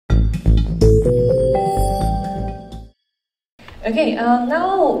Okay,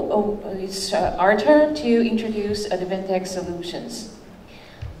 now it's our turn to introduce Advantech solutions.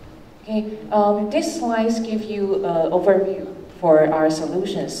 Okay, these slides give you an overview for our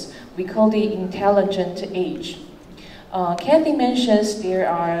solutions. We call the intelligent edge. Kathy mentions there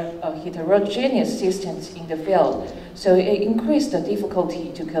are heterogeneous systems in the field, so it increased the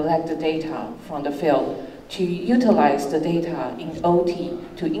difficulty to collect the data from the field, to utilize the data in OT,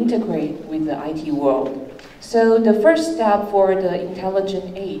 to integrate with the IT world. So the first step for the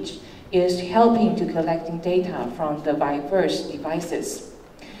intelligent edge is helping to collecting data from the diverse devices.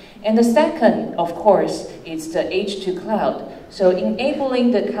 And the second, of course, is the edge to cloud. So enabling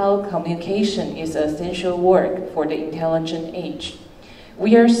the cloud communication is essential work for the intelligent edge.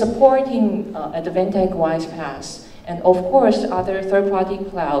 We are supporting Advantech PaaS, and of course other third-party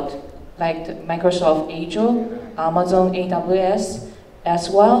cloud like Microsoft Azure, Amazon AWS,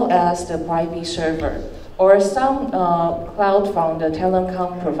 as well as the private server, or some cloud from the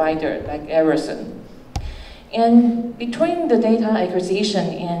telecom provider like Ericsson. And between the data acquisition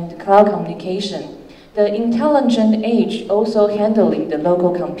and cloud communication, the intelligent edge also handling the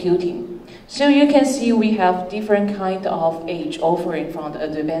local computing. So you can see we have different kind of edge offering from the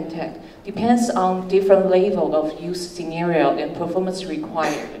Advantech. Depends on different level of use scenario and performance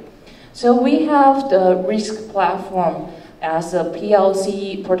required. So we have the RISC platform as a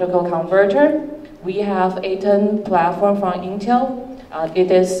PLC protocol converter. We have A10 platform from Intel.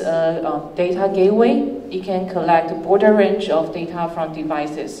 It is a data gateway. It can collect a broader range of data from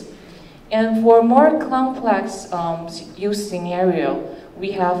devices. And for more complex use scenario,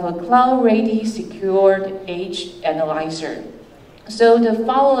 we have a cloud-ready secured edge analyzer. So the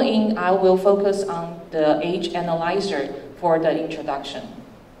following, I will focus on the edge analyzer for the introduction.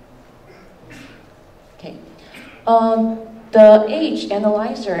 Okay. The edge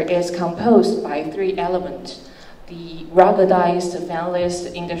analyzer is composed by 3 elements. The ruggedized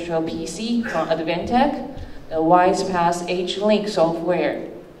fanless industrial PC from Advantech, the PaaS Edge Link software,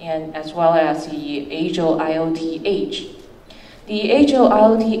 and as well as the Azure IoT Edge. The Azure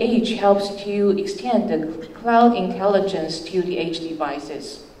IoT Edge helps to extend the cloud intelligence to the edge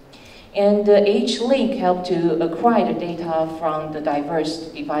devices. And the Edge Link helps to acquire the data from the diverse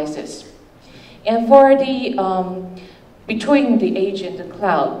devices. And for the between the edge and the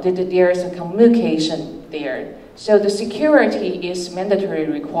cloud, there's a communication there. So the security is mandatory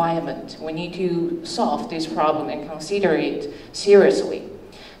requirement. We need to solve this problem and consider it seriously.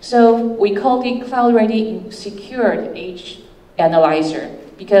 So we call the cloud-ready secured edge analyzer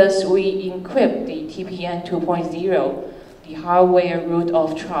because we encrypt the TPM 2.0, the hardware root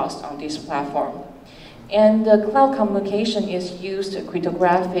of trust on this platform. And the cloud communication is used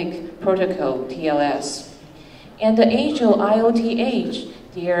cryptographic protocol, TLS. And the Azure IoT Edge,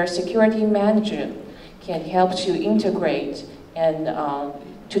 their security manager, can help to integrate and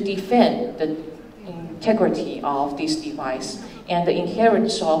to defend the integrity of this device and the inherent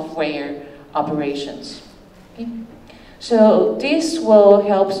software operations. Okay. So this will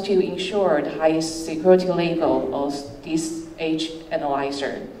help to ensure the highest security level of this edge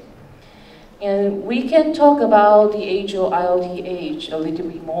analyzer. And we can talk about the Azure IoT Edge a little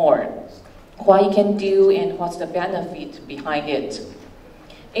bit more. What it can do and what's the benefit behind it.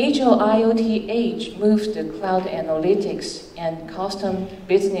 Azure IoT Edge moves the cloud analytics and custom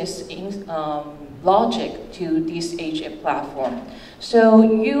business logic to this edge platform. So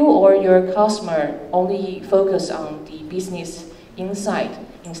you or your customer only focus on the business insight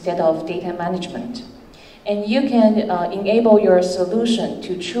instead of data management. And you can enable your solution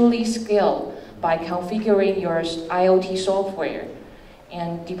to truly scale by configuring your IoT software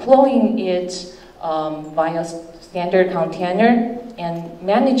and deploying it via standard container and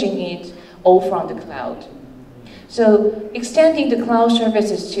managing it all from the cloud. So extending the cloud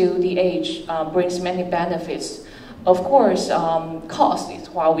services to the edge brings many benefits. Of course, cost is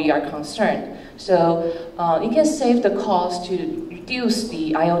why we are concerned. So it can save the cost to reduce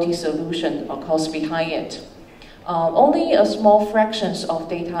the IoT solution or cost behind it. Only a small fraction of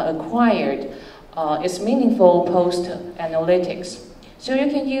data acquired is meaningful post-analytics. So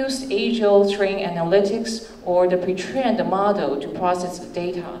you can use Azure Train Analytics or the pre-trained model to process the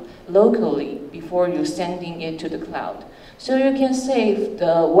data locally before you sending it to the cloud. So you can save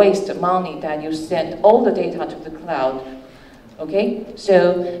the waste money that you send all the data to the cloud. Okay,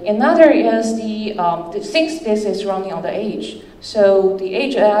 so another is since this is running on the edge, so the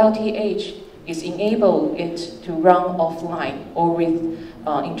Azure IoT Edge is enable it to run offline or with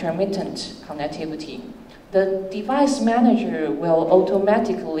intermittent connectivity. The device manager will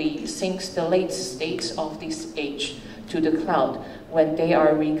automatically sync the latest states of this edge to the cloud when they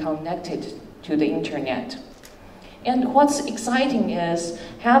are reconnected to the internet. And what's exciting is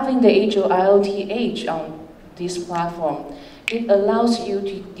having the Azure IoT Edge on this platform. It allows you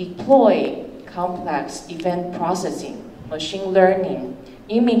to deploy complex event processing, machine learning,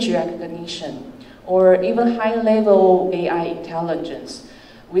 image recognition, or even high-level AI intelligence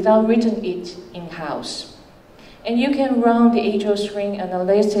without writing it in-house. And you can run the Azure Stream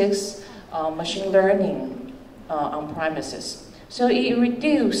Analytics, machine learning on premises. So it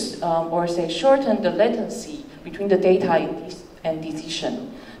reduces, or say shorten the latency between the data and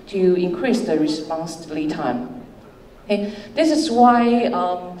decision to increase the response lead time. Okay. This is why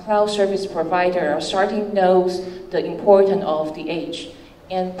cloud service providers are starting to know the importance of the edge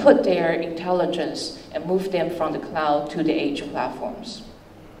and put their intelligence and move them from the cloud to the edge platforms.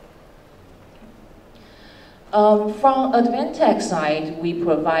 From Advantech side, we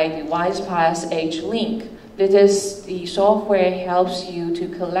provide the PaaS Edge Link. This is the software helps you to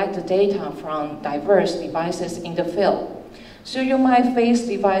collect the data from diverse devices in the field. So you might face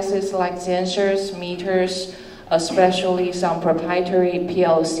devices like sensors, meters, especially some proprietary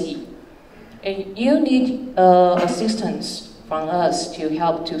PLC. And you need assistance from us to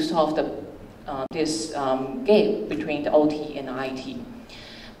help to solve this gap between the OT and IT.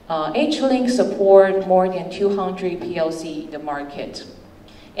 Edge-Link support more than 200 PLC in the market.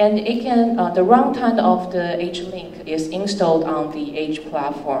 And it can, the runtime of the Edge-Link is installed on the Edge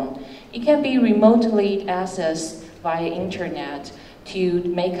platform. It can be remotely accessed via internet to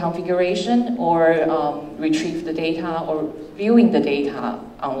make configuration or retrieve the data or viewing the data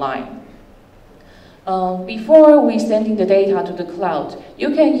online. Before we sending the data to the cloud,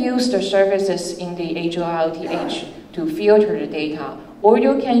 you can use the services in the Azure IoT Edge to filter the data, or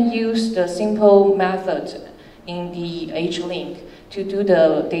you can use the simple method in the Edge-Link to do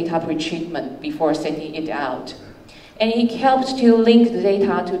the data pre-treatment before sending it out. And it helps to link the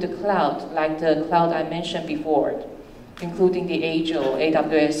data to the cloud, like the cloud I mentioned before, including the Azure,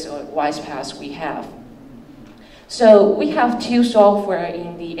 AWS, or PaaS we have. So we have two software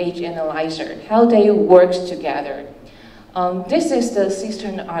in the Edge Analyzer, how they work together. This is the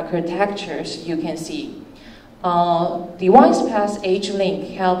system architectures you can see. The PaaS Edge-Link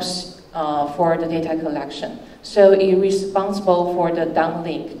helps for the data collection. So it's responsible for the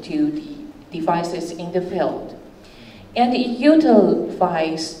downlink to the devices in the field. And it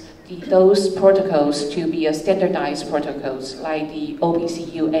utilizes those protocols to be a standardized protocols like the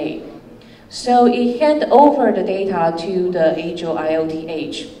OPC UA. So it hands over the data to the Azure IoT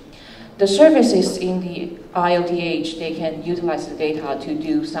Edge. The services in the IoT Edge, they can utilize the data to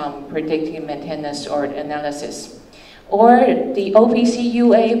do some predictive maintenance or analysis. Or the OPC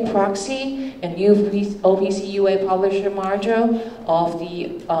UA proxy and OPC UA publisher module of the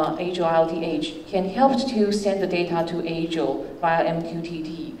Azure IoT Edge can help to send the data to Azure via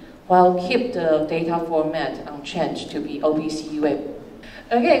MQTT while keep the data format unchanged to be OPC UA.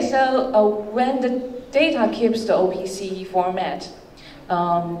 Okay, so when the data keeps the OPC format,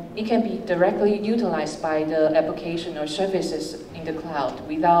 it can be directly utilized by the application or services in the cloud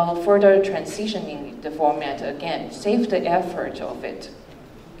without further transitioning the format again, save the effort of it.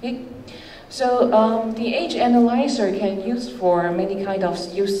 Okay? So the Edge Analyzer can use for many kind of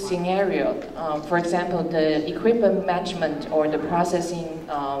use scenario. For example, the equipment management or the processing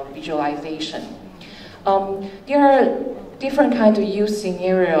visualization. There are different kinds of use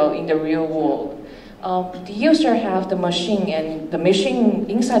scenario in the real world. The user have the machine, and the machine,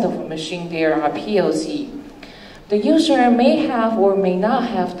 inside of the machine there are PLC. The user may have or may not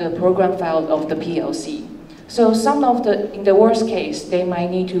have the program file of the PLC. So some of the, in the worst case, they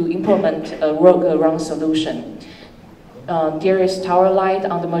might need to implement a workaround solution. There is tower light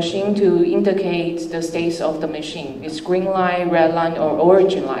on the machine to indicate the status of the machine. It's green light, red light, or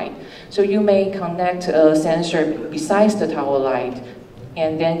orange light. So you may connect a sensor besides the tower light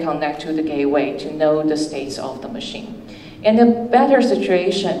and then connect to the gateway to know the status of the machine. In a better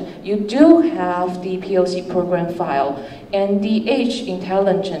situation, you do have the PLC program file, and the Edge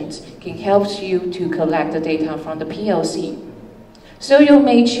intelligence can help you to collect the data from the PLC. So you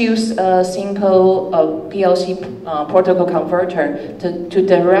may choose a simple PLC protocol converter to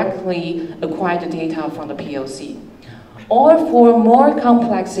directly acquire the data from the PLC. Or for more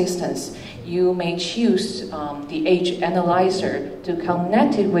complex systems, you may choose the Edge Analyzer to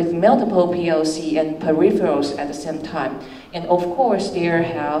connect it with multiple PLC and peripherals at the same time. And of course, there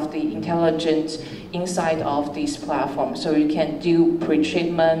have the intelligence inside of this platform, so you can do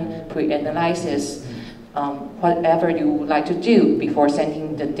pre-treatment, pre-analysis, whatever you would like to do before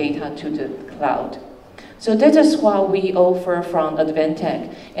sending the data to the cloud. So this is what we offer from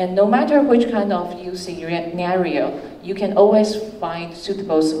Advantech. And no matter which kind of use scenario, you can always find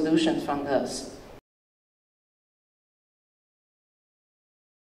suitable solutions from us.